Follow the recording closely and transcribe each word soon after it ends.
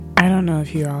I don't know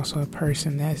if you're also a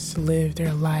person that's lived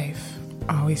their life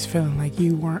always feeling like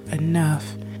you weren't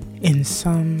enough in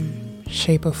some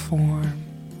shape or form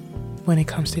when it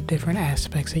comes to different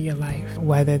aspects of your life,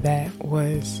 whether that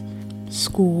was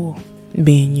school,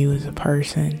 being you as a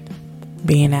person,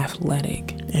 being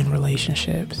athletic, in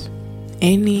relationships,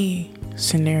 any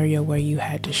scenario where you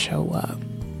had to show up.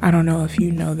 I don't know if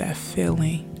you know that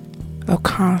feeling of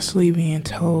constantly being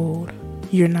told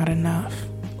you're not enough,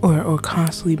 or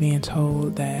constantly being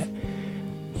told that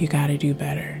you gotta do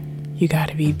better, you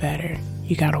gotta be better,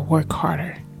 you gotta work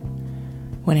harder.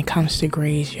 When it comes to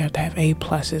grades, you have to have A+.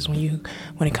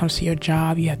 When it comes to your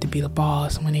job, you have to be the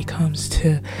boss. When it comes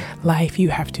to life, you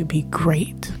have to be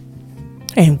great.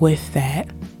 And with that,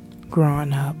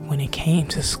 growing up, when it came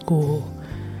to school,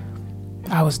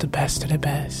 I was the best of the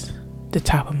best, the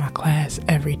top of my class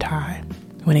every time.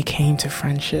 When it came to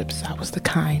friendships, I was the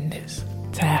kindest.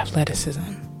 To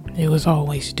athleticism, it was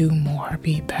always do more,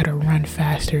 be better, run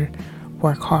faster,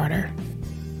 work harder.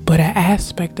 But an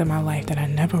aspect of my life that I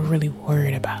never really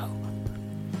worried about,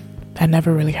 I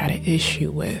never really had an issue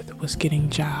with, was getting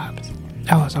jobs.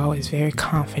 I was always very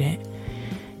confident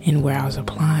in where I was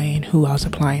applying, who I was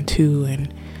applying to,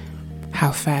 and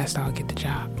how fast I'll get the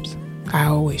jobs. I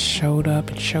always showed up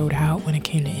and showed out when it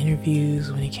came to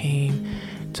interviews, when it came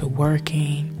to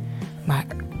working. My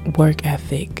work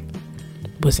ethic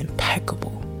was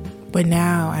impeccable. But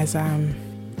now, as I'm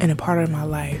in a part of my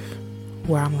life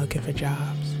where I'm looking for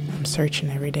jobs, I'm searching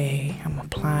every day, I'm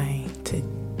applying to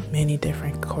many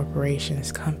different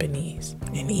corporations, companies,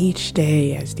 and each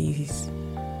day as these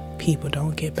people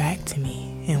don't get back to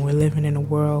me, and we're living in a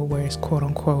world where it's quote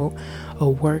unquote a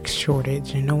work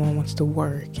shortage and no one wants to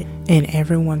work and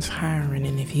everyone's hiring,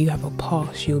 and if you have a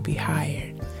pulse you'll be hired.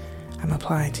 I'm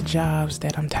applying to jobs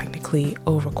that I'm technically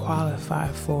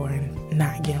overqualified for and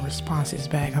not getting responses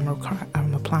back. I'm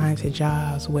applying to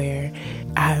jobs where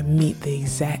I meet the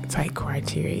exact type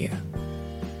criteria,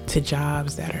 to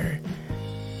jobs that are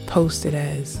posted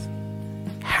as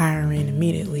hiring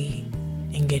immediately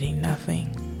and getting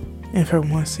nothing. And for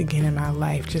once again in my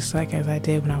life, just like as I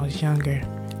did when I was younger,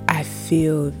 I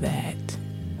feel that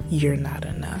you're not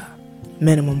enough.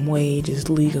 Minimum wage is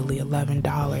legally $11,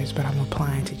 but I'm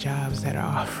applying to jobs that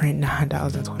are offering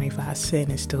 $9.25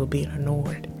 and still being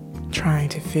ignored. Trying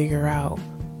to figure out,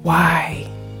 why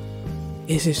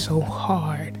is it so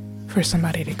hard for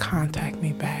somebody to contact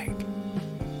me back?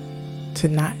 To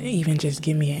not even just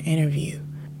give me an interview?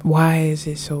 Why is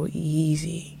it so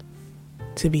easy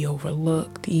to be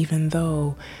overlooked even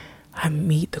though I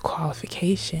meet the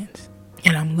qualifications?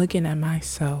 And I'm looking at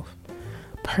myself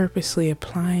purposely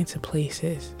applying to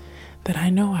places that I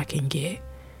know I can get.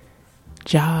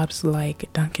 Jobs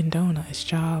like Dunkin' Donuts,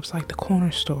 jobs like the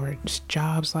corner store,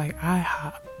 jobs like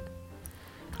IHOP,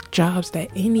 jobs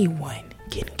that anyone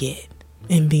can get,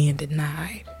 and being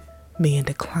denied, being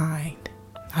declined.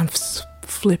 I'm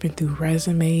flipping through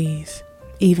resumes,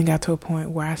 even got to a point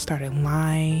where I started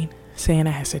lying, saying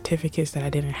I had certificates that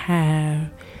I didn't have,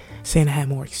 saying I had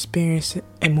more experience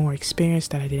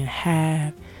that I didn't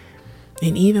have.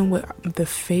 And even with the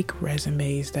fake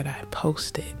resumes that I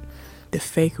posted, the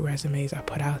fake resumes I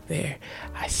put out there,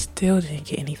 I still didn't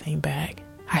get anything back.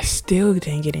 I still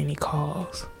didn't get any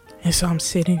calls. And so I'm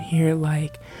sitting here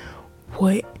like,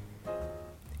 what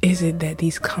is it that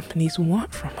these companies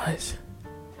want from us?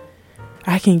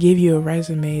 I can give you a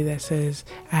resume that says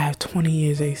I have 20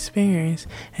 years of experience,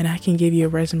 and I can give you a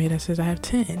resume that says I have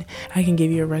 10. I can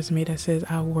give you a resume that says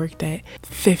I worked at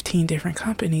 15 different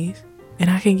companies. And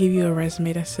I can give you a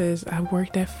resume that says I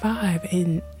worked at 5,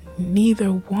 and neither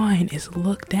one is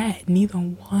looked at. Neither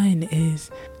one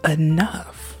is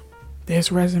enough.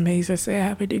 There's resumes that say I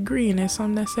have a degree, and there's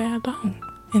some that say I don't,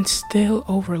 and still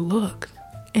overlooked.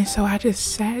 And so I just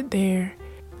sat there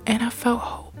and I felt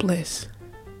hopeless,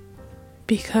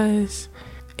 because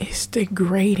it's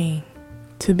degrading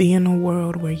to be in a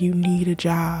world where you need a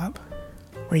job,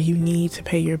 where you need to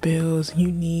pay your bills,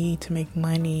 you need to make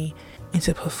money, and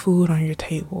to put food on your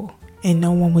table, and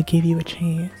no one will give you a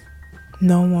chance.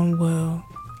 No one will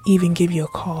even give you a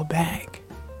call back.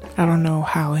 I don't know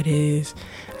how it is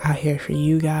out here for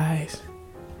you guys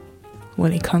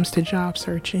when it comes to job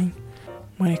searching,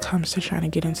 when it comes to trying to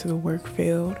get into the work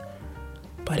field,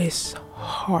 but it's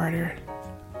harder,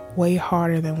 way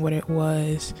harder than what it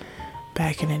was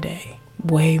back in the day.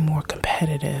 Way more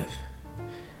competitive.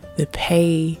 The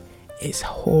pay is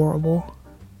horrible.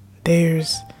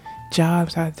 There's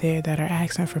jobs out there that are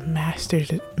asking for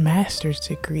master's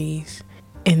degrees,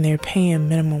 and they're paying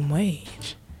minimum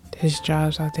wage. There's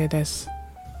jobs out there that's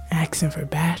asking for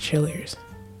bachelor's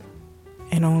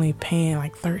and only paying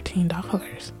like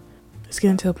 $13. It's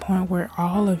getting to a point where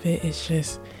all of it is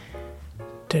just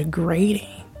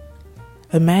degrading.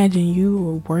 Imagine you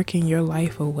were working your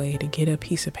life away to get a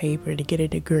piece of paper, to get a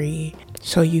degree,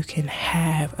 so you can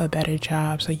have a better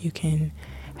job, so you can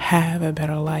have a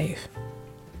better life.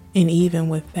 And even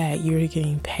with that, you're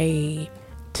getting paid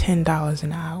 $10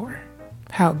 an hour.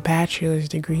 How bachelor's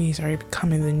degrees are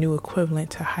becoming the new equivalent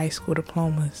to high school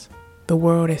diplomas. The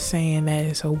world is saying that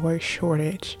it's a work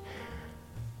shortage,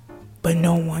 but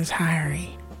no one's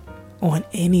hiring on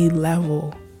any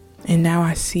level. And now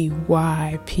I see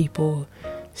why people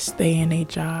stay in their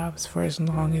jobs for as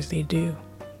long as they do.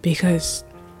 Because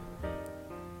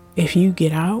if you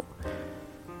get out,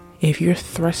 if you're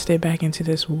thrusted back into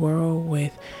this world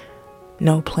with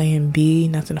no plan B,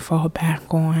 nothing to fall back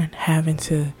on, having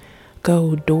to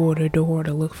go door to door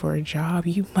to look for a job,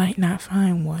 you might not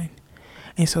find one.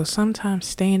 And so sometimes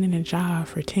staying in a job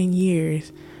for 10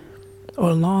 years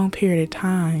or a long period of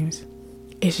times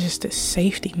is just a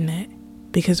safety net,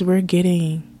 because we're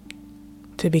getting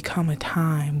to become a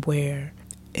time where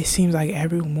it seems like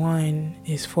everyone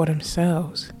is for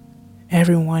themselves.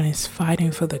 Everyone is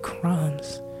fighting for the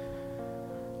crumbs.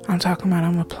 I'm talking about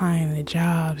I'm applying to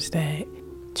jobs that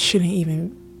shouldn't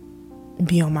even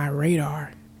be on my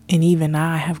radar. And even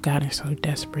I have gotten so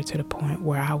desperate to the point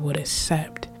where I would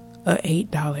accept a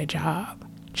 $8 job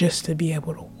just to be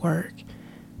able to work,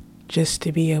 just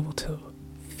to be able to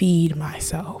feed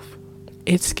myself.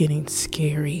 It's getting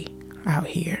scary out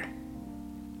here.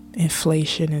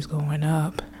 Inflation is going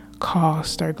up.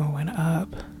 Costs are going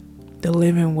up. The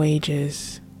living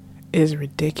wages is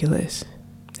ridiculous.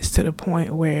 It's to the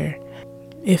point where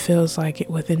it feels like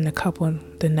within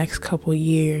the next couple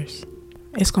years,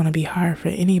 it's going to be hard for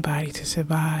anybody to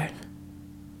survive,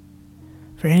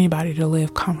 for anybody to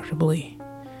live comfortably,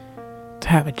 to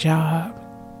have a job,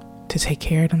 to take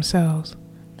care of themselves.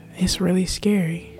 It's really scary.